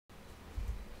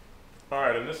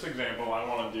Alright, in this example I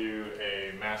want to do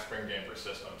a mass spring damper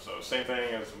system. So same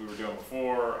thing as we were doing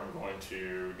before, I'm going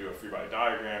to do a free body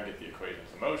diagram, get the equations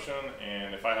in motion,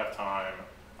 and if I have time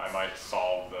I might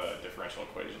solve the differential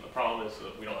equation. The problem is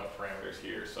that we don't have parameters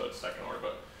here, so it's second order,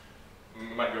 but we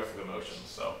might go through the motions.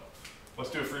 So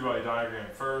let's do a free body diagram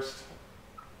first.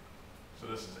 So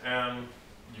this is M,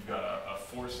 you've got a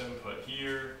force input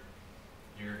here.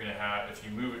 You're going to have, if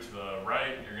you move it to the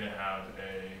right, you're going to have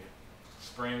a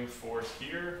spring force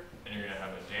here, and you're going to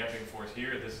have a damping force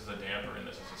here. This is a damper and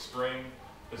this is a spring.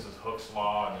 This is Hooke's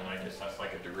law, and then I guess that's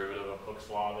like a derivative of Hooke's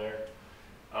law there.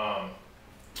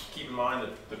 Keep in mind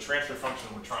that the transfer function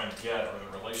we're trying to get, or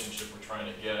the relationship we're trying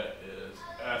to get, is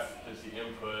F is the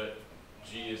input,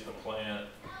 G is the plant,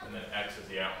 and then X is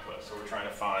the output. So we're trying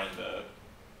to find the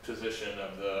position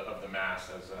of the mass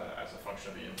as a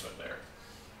function of the input there.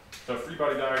 So free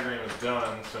body diagram is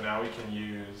done, so now we can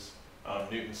use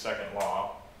Newton's second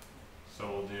law. So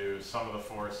we'll do sum of the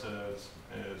forces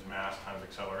is mass times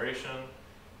acceleration.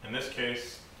 In this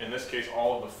case,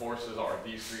 all of the forces are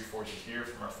these three forces here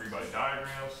from our free body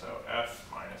diagram. So F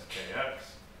minus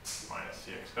Kx minus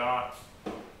Cx dot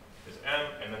is M,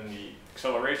 and then the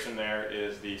acceleration there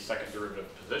is the second derivative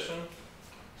position.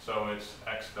 So it's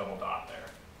x double dot there.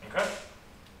 Okay?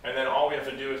 And then all we have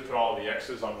to do is put all the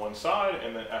x's on one side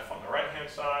and then F on the right hand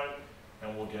side,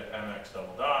 and we'll get mx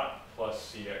double dot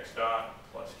plus cx dot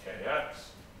plus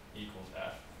kx equals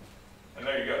F. And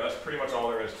there you go. That's pretty much all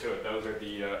there is to it. Those are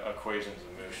the equations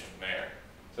of motion there.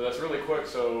 So that's really quick.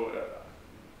 So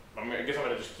I guess I'm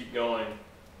going to just keep going.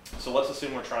 So let's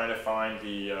assume we're trying to find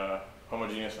the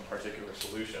homogeneous and particular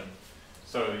solution.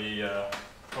 So the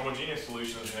homogeneous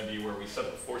solution is going to be where we set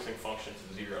the forcing function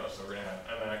to 0. So we're going to have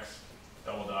mx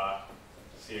double dot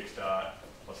cx dot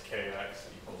plus kx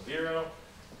equals 0.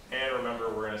 And remember,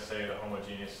 we're going to say the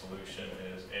homogeneous solution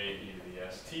is a e to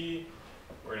the st.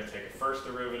 We're going to take a first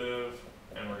derivative,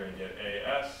 and we're going to get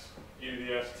as e to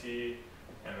the st,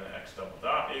 and then x double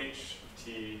dot h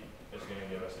t is going to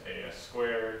give us as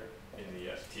squared e to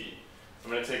the st.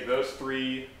 I'm going to take those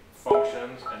three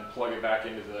functions and plug it back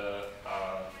into the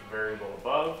variable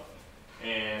above,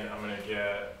 and I'm going to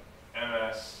get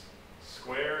ms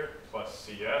squared plus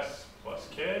cs plus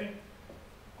k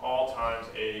all times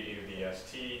a e to the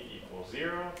st equals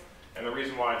 0. And the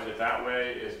reason why I did it that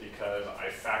way is because I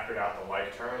factored out the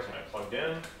like terms and I plugged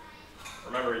in.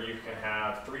 Remember, you can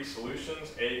have three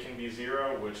solutions. A can be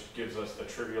 0, which gives us the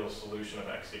trivial solution of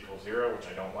x equals 0, which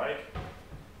I don't like.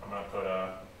 I'm going to put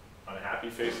a unhappy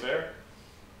face there.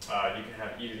 You can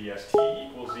have e to the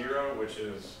st equals 0, which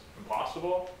is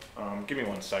impossible. Give me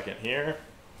 1 second here.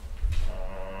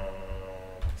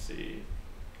 Let's see.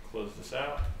 Close this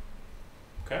out.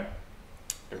 Okay.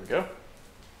 There we go.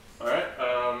 All right.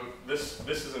 This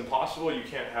is impossible. You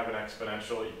can't have an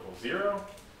exponential equal 0.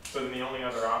 So then the only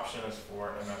other option is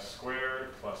for ms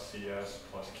squared plus cs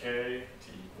plus k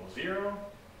to equal 0.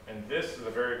 And this is a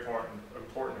very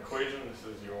important equation. This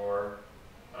is your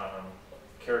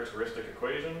characteristic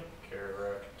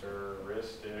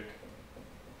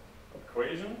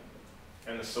equation.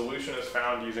 And the solution is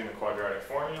found using the quadratic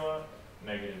formula,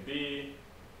 negative b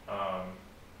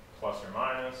plus or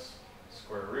minus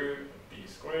square root of b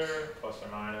squared plus or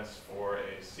minus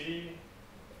 4ac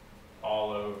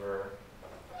all over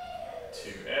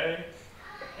 2a.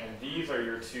 And these are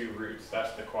your two roots.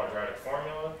 That's the quadratic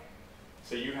formula.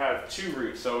 So you have two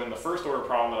roots. So in the first order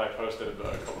problem that I posted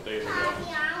a couple days ago.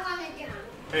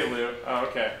 Hey Lou. Oh,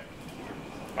 okay.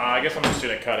 I guess I'm just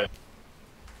going to cut it.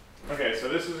 Okay, so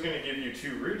this is going to give you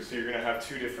two roots. So you're going to have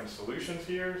two different solutions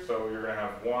here. So you're going to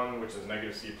have one which is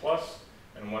negative c plus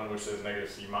and one which is negative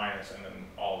c minus, and then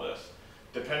all this.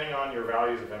 Depending on your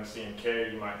values of MC and K,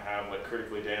 you might have like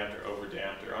critically damped or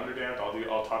overdamped or underdamped.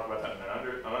 I'll talk about that in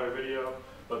another video.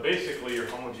 But basically, your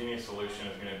homogeneous solution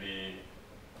is going to be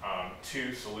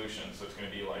two solutions. So it's going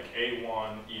to be like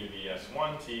A1 e to the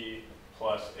S1t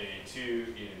plus A2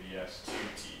 e to the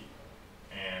S2t.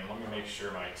 And let me make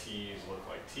sure my t's look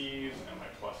like t's and my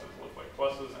pluses look like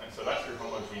pluses. And so that's your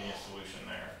homogeneous solution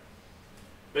there.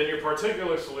 Then your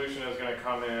particular solution is going to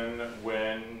come in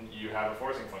when you have a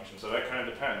forcing function. So that kind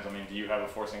of depends. I mean, do you have a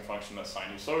forcing function that's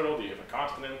sinusoidal? Do you have a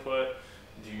constant input?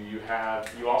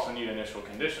 You also need initial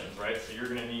conditions, right? So you're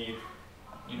going to need,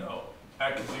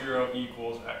 x0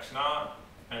 equals x naught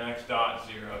and x dot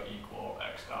 0 equal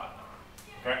x dot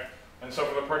naught. Okay? And so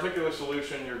for the particular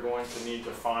solution, you're going to need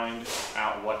to find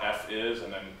out what f is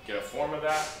and then get a form of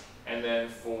that. And then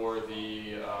for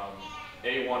the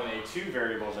A1 and A2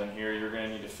 variables in here, you're going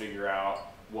to need to figure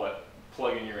out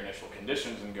plug in your initial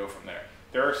conditions and go from there.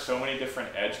 There are so many different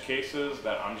edge cases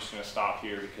that I'm just going to stop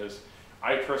here because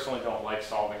I personally don't like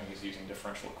solving these using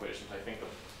differential equations. I think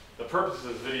the purpose of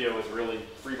this video is really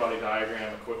free body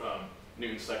diagram,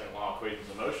 Newton's second law, equations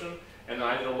of motion, and then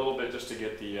I did a little bit just to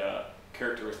get the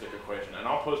characteristic equation. And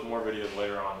I'll post more videos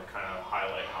later on to kind of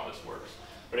highlight how this works.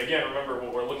 But again, remember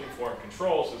what we're looking for in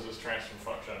controls is this transfer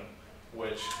function,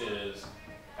 which is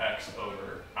x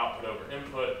over output over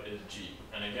input is g.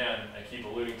 And again, I keep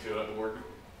alluding to it, but we're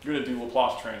going to do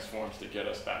Laplace transforms to get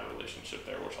us that relationship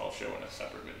there, which I'll show in a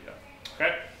separate video.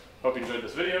 Okay? Hope you enjoyed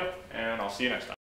this video, and I'll see you next time.